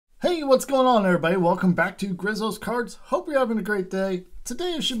Hey, what's going on everybody? Welcome back to Grizzo's Cards. Hope you're having a great day.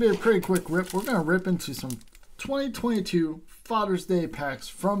 Today it should be a pretty quick rip. We're going to rip into some 2022 Father's Day packs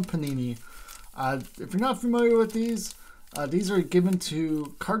from Panini. If you're not familiar with these are given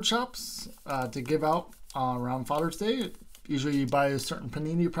to card shops to give out around Father's Day. Usually you buy certain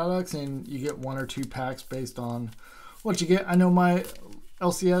Panini products and you get one or two packs based on what you get. I know my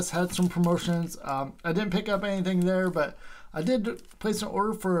LCS had some promotions. I didn't pick up anything there, but I did place an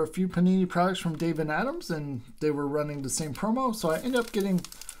order for a few Panini products from Dave and Adams, and they were running the same promo. So I ended up getting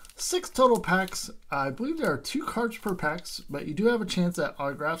 6 total packs. I believe there are 2 cards per packs, but you do have a chance at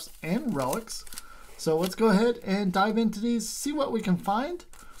autographs and relics. So let's go ahead and dive into these, see what we can find.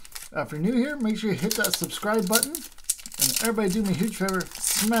 If you're new here, make sure you hit that subscribe button. And everybody do me a huge favor,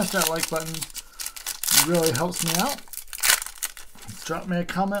 smash that like button. It really helps me out. Drop me a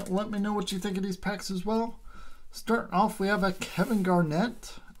comment, let me know what you think of these packs as well. Starting off, we have a Kevin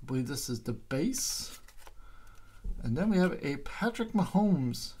Garnett. I believe this is the base. And then we have a Patrick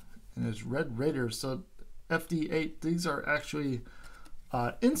Mahomes in his Red Raiders. So FD8, these are actually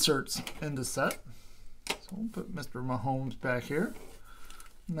inserts in the set. So we'll put Mr. Mahomes back here.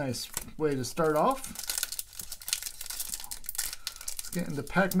 Nice way to start off. Let's get into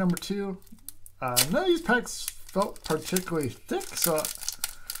pack number 2. None of these packs felt particularly thick, so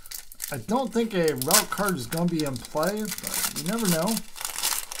I don't think a route card is going to be in play, but you never know.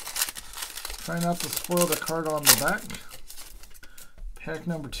 Try not to spoil the card on the back. Pack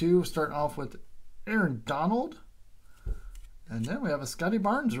number 2, starting off with Aaron Donald. And then we have a Scotty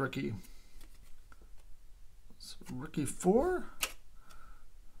Barnes rookie. So rookie 4.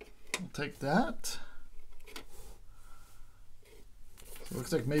 We'll take that. So it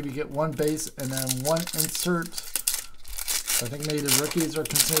looks like maybe get one base and then one insert. I think maybe the rookies are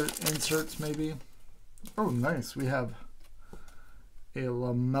considered inserts, maybe. Oh, nice. We have a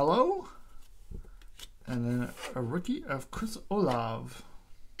LaMelo and then a rookie of Chris Olave.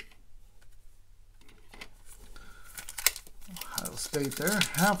 Ohio State there,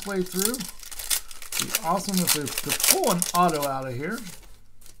 halfway through. Be awesome if we could pull an auto out of here.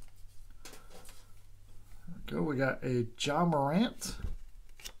 There we go. We got a Ja Morant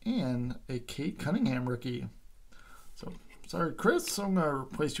and a Cade Cunningham rookie. So sorry, Chris, so I'm going to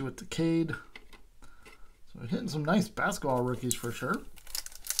replace you with the Cade. So we're hitting some nice basketball rookies for sure.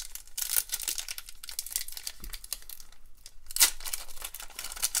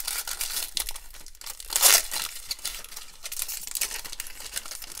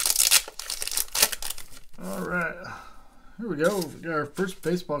 All right, here we go. We got our first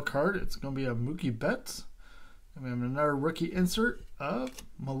baseball card. It's going to be a Mookie Betts. And we have another rookie insert of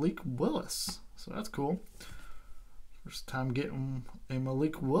Malik Willis. So that's cool. First time getting a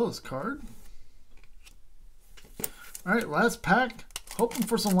Malik Willis card. Alright, last pack. Hoping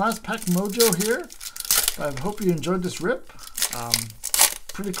for some last pack mojo here. I hope you enjoyed this rip.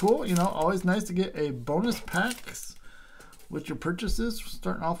 Pretty cool. You know, always nice to get a bonus packs with your purchases.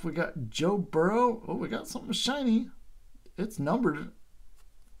 Starting off, we got Joe Burrow. Oh, we got something shiny. It's numbered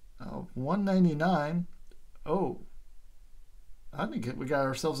 199. Oh, I think we got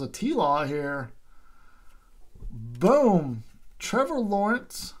ourselves a T-Law here. Boom! Trevor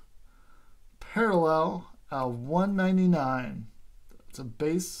Lawrence, parallel of 199. It's a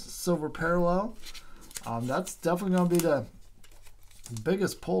base silver parallel. That's definitely going to be the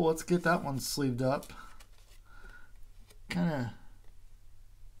biggest pull. Let's get that one sleeved up. Kind of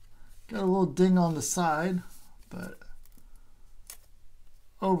got a little ding on the side, but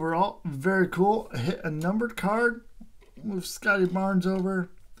overall, very cool. Hit a numbered card. Move Scotty Barnes over.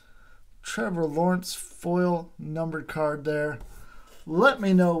 Trevor Lawrence foil numbered card there. Let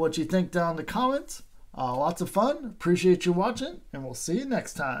me know what you think down in the comments. Lots of fun. Appreciate you watching, and we'll see you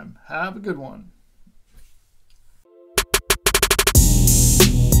next time. Have a good one.